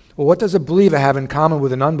Belial? Well, what does a believer have in common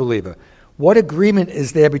with an unbeliever? What agreement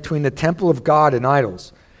is there between the temple of God and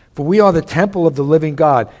idols? For we are the temple of the living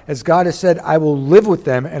God. As God has said, I will live with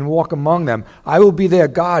them and walk among them. I will be their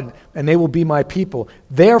God, and they will be my people.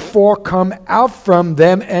 Therefore come out from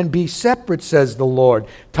them and be separate, says the Lord.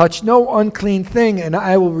 Touch no unclean thing, and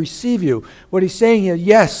I will receive you. What he's saying here,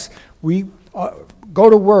 yes, we go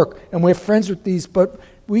to work, and we're friends with these, but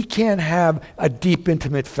we can't have a deep,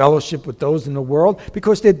 intimate fellowship with those in the world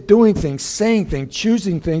because they're doing things, saying things,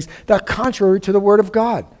 choosing things that are contrary to the Word of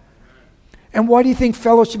God. And why do you think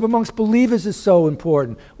fellowship amongst believers is so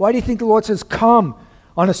important? Why do you think the Lord says, come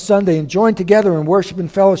on a Sunday and join together in worship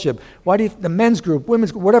and fellowship? Why do the men's group,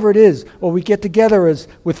 women's group, whatever it is, or we get together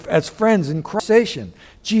as friends in conversation?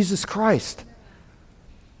 Jesus Christ.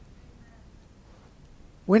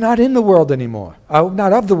 We're not in the world anymore.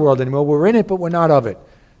 Not of the world anymore. We're in it, but we're not of it.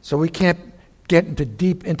 So we can't get into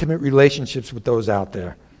deep, intimate relationships with those out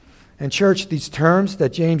there. And church, these terms that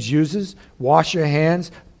James uses, wash your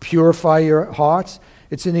hands, purify your hearts,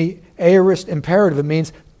 it's in the aorist imperative. It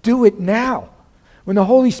means do it now. When the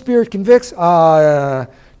Holy Spirit convicts,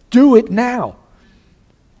 do it now.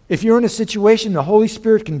 If you're in a situation the Holy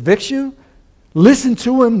Spirit convicts you, listen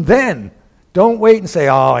to him then. Don't wait and say,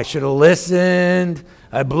 I should have listened.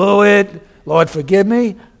 I blew it. Lord, forgive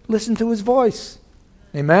me. Listen to his voice.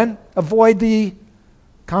 Amen? Avoid the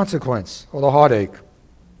consequence or the heartache.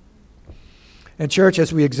 And church,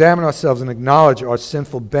 as we examine ourselves and acknowledge our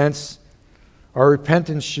sinful bents, our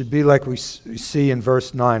repentance should be like we see in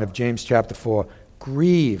verse 9 of James chapter 4.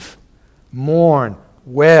 Grieve, mourn,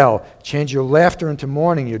 wail, change your laughter into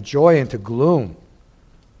mourning, your joy into gloom.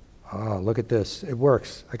 Look at this. It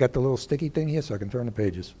works. I got the little sticky thing here so I can turn the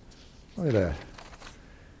pages. Look at that.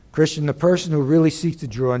 Christian, the person who really seeks to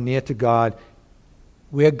draw near to God,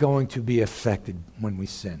 we're going to be affected when we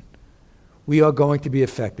sin. We are going to be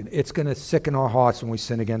affected. It's going to sicken our hearts when we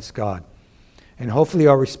sin against God. And hopefully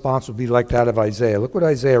our response will be like that of Isaiah. Look what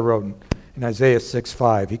Isaiah wrote in Isaiah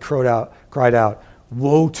 6:5. He cried out,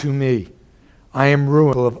 woe to me! I am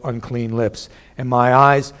ruined of unclean lips, and my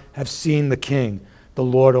eyes have seen the King, the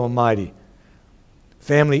Lord Almighty.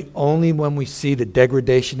 Family, only when we see the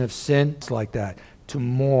degradation of sin, it's like that, to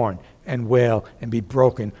mourn and wail and be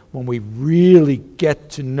broken, when we really get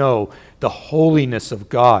to know the holiness of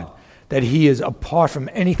God, that he is apart from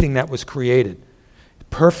anything that was created,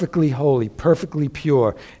 perfectly holy, perfectly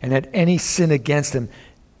pure, and that any sin against him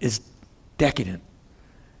is decadent.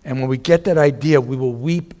 And when we get that idea, we will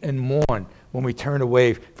weep and mourn when we turn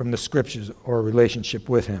away from the Scriptures or a relationship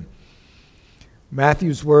with him.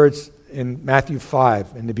 Matthew's words in Matthew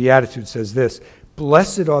 5 in the Beatitudes says this,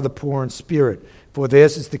 blessed are the poor in spirit, for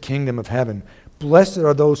theirs is the kingdom of heaven. Blessed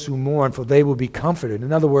are those who mourn, for they will be comforted.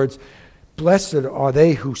 In other words, blessed are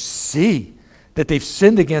they who see that they've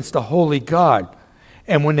sinned against the holy God.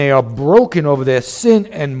 And when they are broken over their sin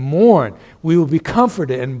and mourn, we will be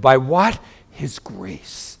comforted. And by what? His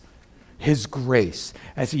grace. His grace.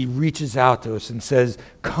 As he reaches out to us and says,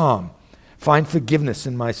 come, find forgiveness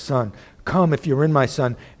in my Son. Come if you're in my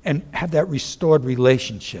Son and have that restored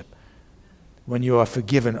relationship when you are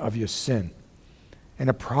forgiven of your sin. And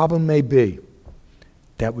a problem may be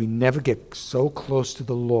that we never get so close to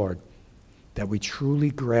the Lord that we truly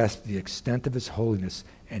grasp the extent of his holiness,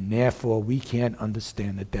 and therefore we can't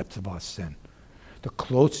understand the depths of our sin. The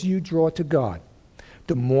closer you draw to God,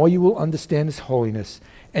 the more you will understand his holiness,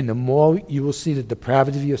 And the more you will see the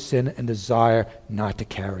depravity of your sin and desire not to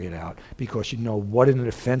carry it out, because you know what an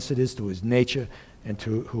offense it is to his nature and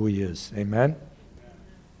to who he is. Amen?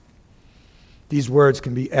 These words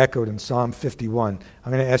can be echoed in Psalm 51.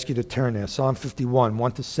 I'm going to ask you to turn there. Psalm 51,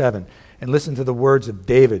 1-7. And listen to the words of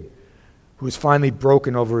David, who is finally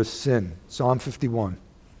broken over his sin. Psalm 51.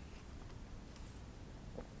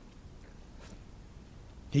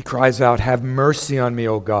 He cries out, "Have mercy on me,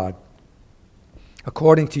 O God.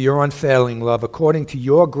 According to your unfailing love, according to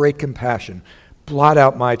your great compassion, blot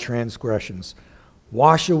out my transgressions.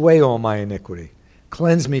 Wash away all my iniquity.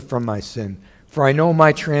 Cleanse me from my sin. For I know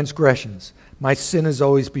my transgressions. My sin is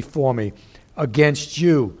always before me. Against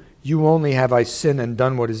you, you only have I sinned and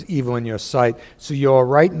done what is evil in your sight. So you are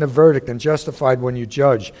right in the verdict and justified when you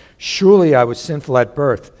judge. Surely I was sinful at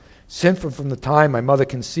birth, sinful from the time my mother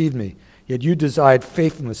conceived me. Yet you desired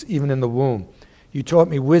faithfulness even in the womb. You taught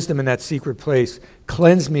me wisdom in that secret place.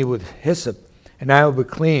 Cleanse me with hyssop, and I will be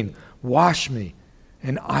clean. Wash me,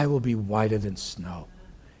 and I will be whiter than snow."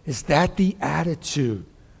 Is that the attitude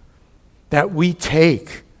that we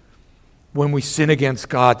take when we sin against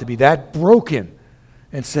God, to be that broken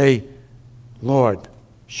and say, "Lord,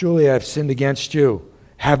 surely I have sinned against you.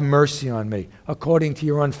 Have mercy on me. According to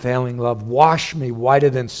your unfailing love, wash me whiter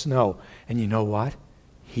than snow." And you know what?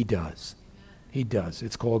 He does. He does.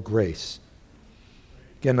 It's called grace.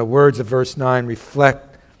 Again, the words of verse 9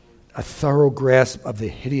 reflect a thorough grasp of the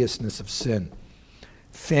hideousness of sin.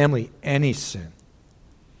 Family, any sin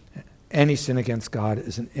against God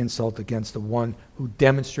is an insult against the one who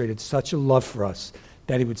demonstrated such a love for us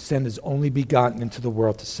that he would send his only begotten into the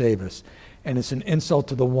world to save us. And it's an insult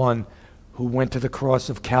to the one who went to the cross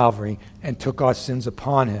of Calvary and took our sins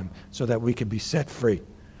upon him so that we could be set free.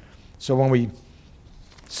 So when we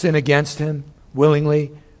sin against him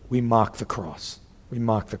willingly, we mock the cross. We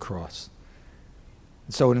mock the cross.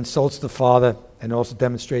 And so it insults the Father and also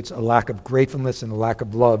demonstrates a lack of gratefulness and a lack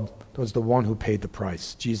of love towards the one who paid the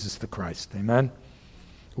price, Jesus the Christ. Amen?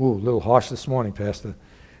 Ooh, a little harsh this morning, Pastor.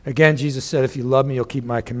 Again, Jesus said, "If you love me, you'll keep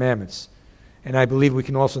my commandments." And I believe we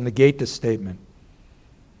can also negate this statement.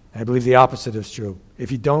 I believe the opposite is true. If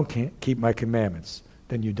you don't keep my commandments,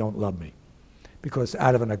 then you don't love me. Because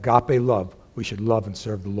out of an agape love, we should love and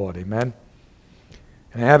serve the Lord. Amen?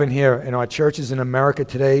 And I have in here, in our churches in America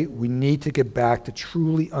today, we need to get back to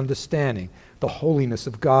truly understanding the holiness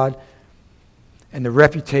of God and the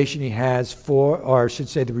reputation he has for, or I should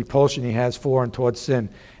say the repulsion he has for and towards sin.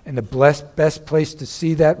 And the best place to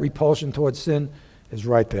see that repulsion towards sin is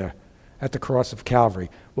right there at the cross of Calvary,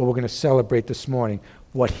 where we're going to celebrate this morning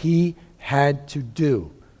what he had to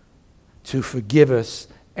do to forgive us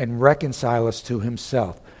and reconcile us to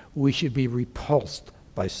himself. We should be repulsed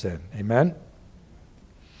by sin. Amen?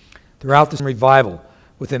 Throughout this revival,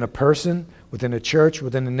 within a person, within a church,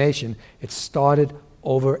 within a nation, it started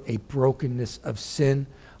over a brokenness of sin,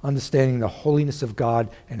 understanding the holiness of God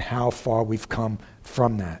and how far we've come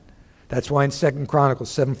from that. That's why in 2 Chronicles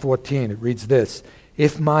 7:14 it reads this: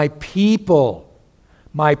 "If my people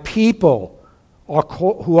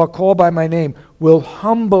who are called by my name will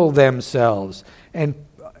humble themselves and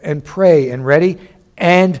pray," and ready,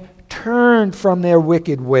 "and turn from their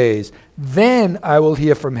wicked ways, then I will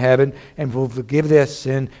hear from heaven and will forgive their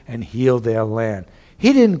sin and heal their land."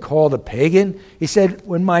 He didn't call the pagan. He said,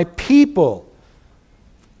 when my people.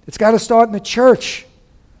 It's got to start in the church.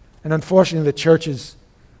 And unfortunately, the churches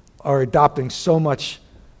are adopting so much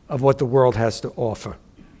of what the world has to offer.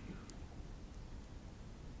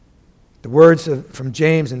 The words from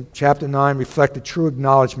James in chapter 9 reflect a true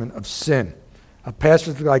acknowledgement of sin. A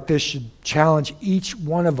passage like this should challenge each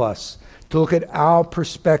one of us to look at our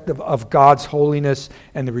perspective of God's holiness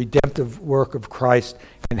and the redemptive work of Christ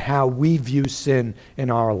and how we view sin in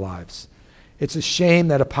our lives. It's a shame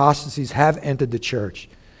that apostasies have entered the church.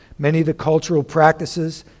 Many of the cultural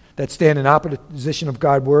practices that stand in opposition of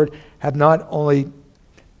God's word have not only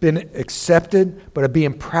been accepted, but are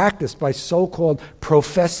being practiced by so-called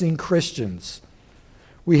professing Christians.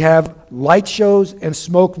 We have light shows and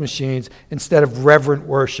smoke machines instead of reverent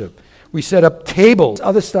worship. We set up tables,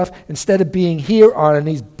 other stuff, instead of being here on our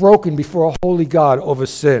knees broken before a holy God over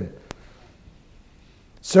sin.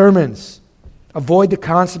 Sermons avoid the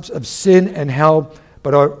concepts of sin and hell,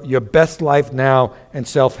 but are your best life now and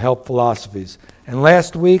self-help philosophies. And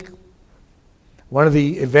last week, one of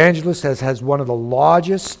the evangelists has one of the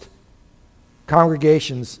largest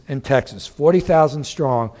congregations in Texas, 40,000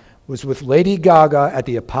 strong, was with Lady Gaga at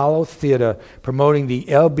the Apollo Theater promoting the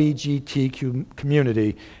LGBTQ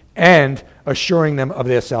community and assuring them of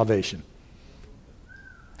their salvation.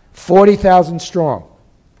 40,000 strong.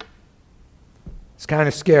 It's kind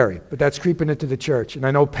of scary, but that's creeping into the church. And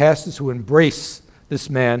I know pastors who embrace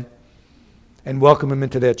this man and welcome him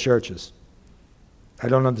into their churches. I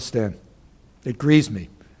don't understand. It grieves me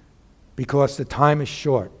because the time is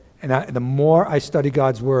short. And the more I study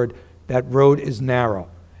God's word, that road is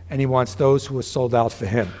narrow. And he wants those who are sold out for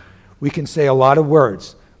him. We can say a lot of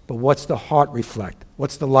words, but what's the heart reflect?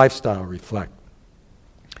 What's the lifestyle reflect?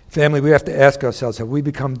 Family, we have to ask ourselves, have we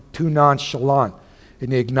become too nonchalant in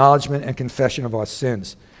the acknowledgement and confession of our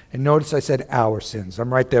sins? And notice I said our sins.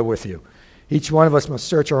 I'm right there with you. Each one of us must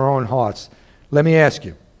search our own hearts. Let me ask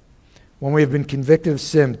you, when we have been convicted of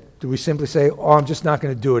sin, do we simply say, oh, I'm just not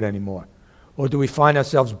going to do it anymore? Or do we find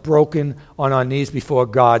ourselves broken on our knees before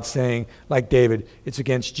God saying, like David, it's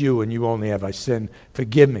against you and you only have I sinned.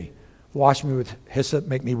 Forgive me. Wash me with hyssop,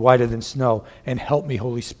 make me whiter than snow, and help me,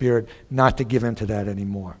 Holy Spirit, not to give in to that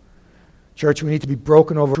anymore. Church, we need to be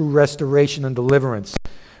broken over true restoration and deliverance.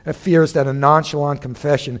 It fears that a nonchalant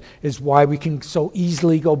confession is why we can so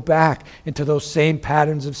easily go back into those same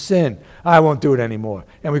patterns of sin. I won't do it anymore.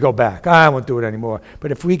 And we go back. I won't do it anymore.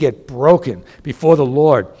 But if we get broken before the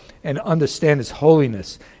Lord and understand his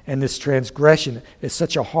holiness and this transgression is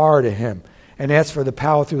such a horror to him and ask for the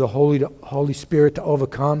power through the Holy Spirit to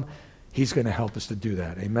overcome, he's going to help us to do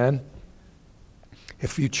that. Amen?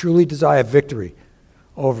 If you truly desire victory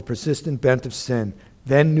over persistent bent of sin,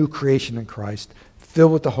 then new creation in Christ,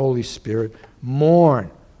 filled with the Holy Spirit,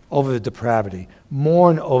 mourn over the depravity,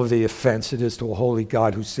 mourn over the offense it is to a holy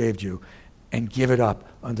God who saved you, and give it up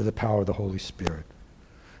under the power of the Holy Spirit.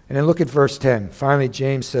 And then look at verse 10. Finally,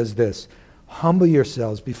 James says this, humble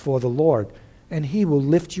yourselves before the Lord, and he will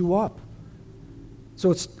lift you up.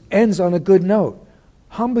 So it ends on a good note.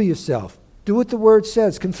 Humble yourself. Do what the word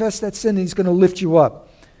says. Confess that sin, and he's going to lift you up.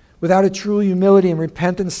 Without a true humility and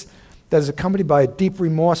repentance that is accompanied by a deep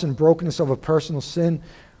remorse and brokenness over personal sin,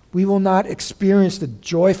 we will not experience the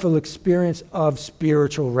joyful experience of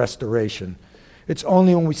spiritual restoration. It's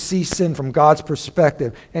only when we see sin from God's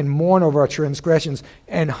perspective and mourn over our transgressions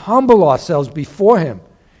and humble ourselves before him,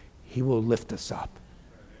 he will lift us up.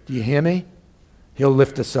 Do you hear me? He'll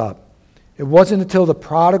lift us up. It wasn't until the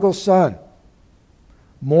prodigal son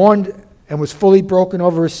mourned and was fully broken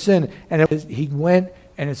over his sin, and he went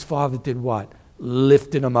and his father did what?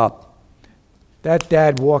 Lifted him up. That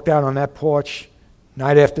dad walked out on that porch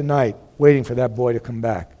night after night waiting for that boy to come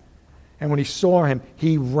back. And when he saw him,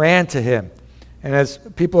 he ran to him. And as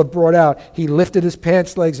people have brought out, he lifted his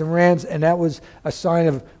pants legs and ran, and that was a sign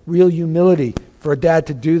of real humility for a dad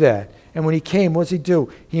to do that. And when he came, what does he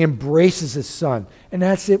do? He embraces his son. And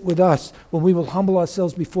that's it with us. When we will humble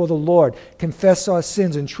ourselves before the Lord, confess our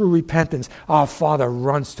sins in true repentance, our Father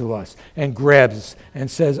runs to us and grabs us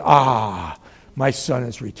and says, my son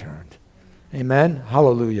has returned. Amen?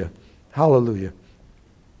 Hallelujah. Hallelujah.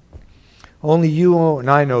 Only you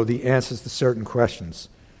and I know the answers to certain questions.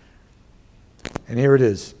 And here it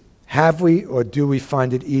is. Have we or do we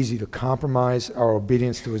find it easy to compromise our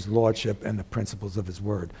obedience to his lordship and the principles of his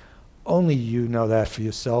word? Only you know that for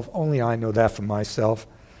yourself. Only I know that for myself.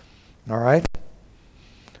 All right?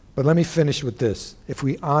 But let me finish with this. If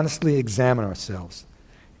we honestly examine ourselves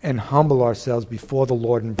and humble ourselves before the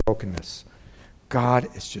Lord in brokenness, God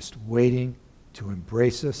is just waiting to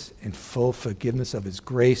embrace us in full forgiveness of his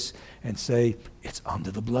grace and say, it's under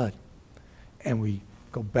the blood. And we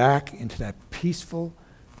go back into that peaceful,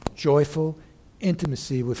 joyful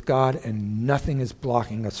intimacy with God, and nothing is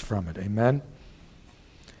blocking us from it. Amen?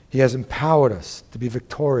 He has empowered us to be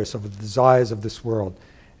victorious over the desires of this world.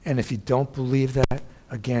 And if you don't believe that,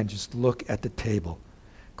 again, just look at the table.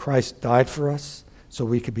 Christ died for us so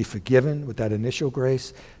we could be forgiven with that initial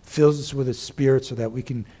grace, fills us with his Spirit so that we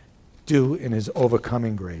can do in his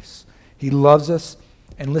overcoming grace. He loves us,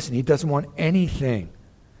 and listen, he doesn't want anything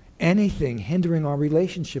hindering our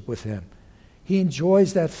relationship with him. He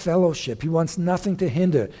enjoys that fellowship. He wants nothing to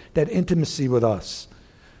hinder that intimacy with us.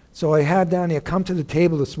 So I had down here, come to the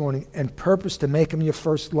table this morning and purpose to make him your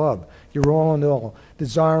first love, your all in all,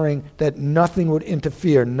 desiring that nothing would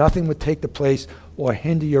interfere, nothing would take the place or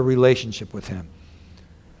hinder your relationship with him.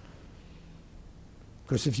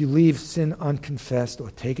 Because if you leave sin unconfessed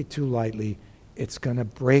or take it too lightly, it's going to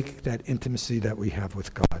break that intimacy that we have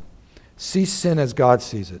with God. See sin as God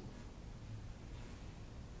sees it.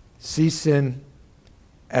 See sin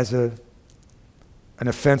as an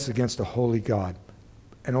offense against a holy God.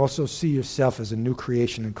 And also see yourself as a new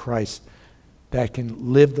creation in Christ that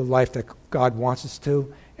can live the life that God wants us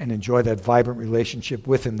to and enjoy that vibrant relationship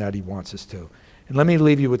with him that he wants us to. And let me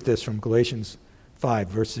leave you with this from Galatians 5,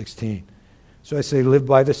 verse 16. So I say, live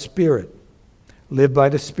by the Spirit. Live by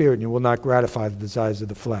the Spirit, and you will not gratify the desires of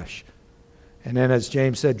the flesh. And then, as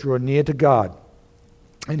James said, draw near to God,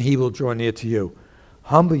 and he will draw near to you.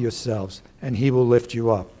 Humble yourselves, and he will lift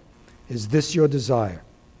you up. Is this your desire?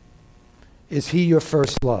 Is he your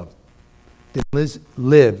first love? Then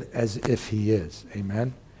live as if he is.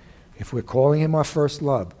 Amen? If we're calling him our first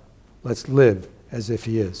love, let's live as if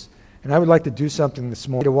he is. And I would like to do something this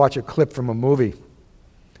morning, to watch a clip from a movie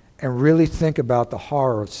and really think about the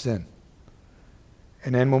horror of sin.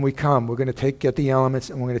 And then when we come, we're going to get the elements,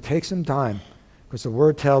 and we're going to take some time, because the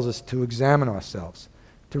Word tells us to examine ourselves,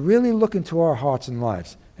 to really look into our hearts and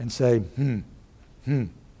lives and say,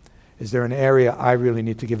 is there an area I really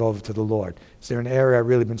need to give over to the Lord? Is there an area I've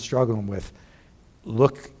really been struggling with?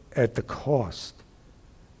 Look at the cost.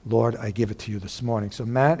 Lord, I give it to you this morning. So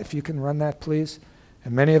Matt, if you can run that, please.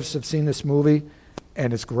 And many of us have seen this movie,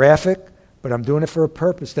 and it's graphic, but I'm doing it for a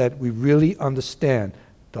purpose, that we really understand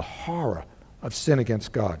the horror of sin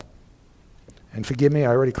against God. And forgive me, I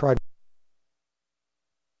already cried.